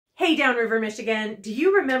Hey, Downriver Michigan, do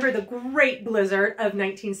you remember the great blizzard of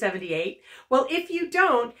 1978? Well, if you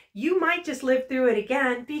don't, you might just live through it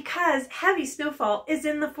again because heavy snowfall is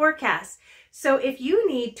in the forecast. So if you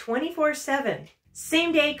need 24/7,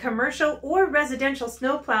 same-day commercial or residential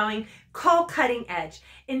snow plowing, call Cutting Edge.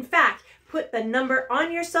 In fact, put the number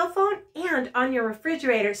on your cell phone and on your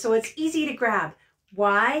refrigerator so it's easy to grab.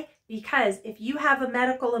 Why? Because if you have a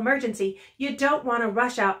medical emergency, you don't want to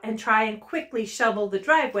rush out and try and quickly shovel the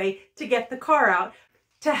driveway to get the car out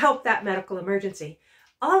to help that medical emergency.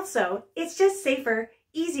 Also, it's just safer,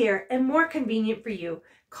 easier, and more convenient for you.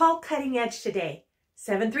 Call Cutting Edge today,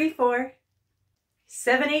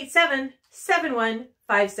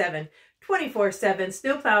 734-787-7157. 24/7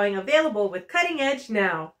 snow plowing available with Cutting Edge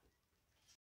now.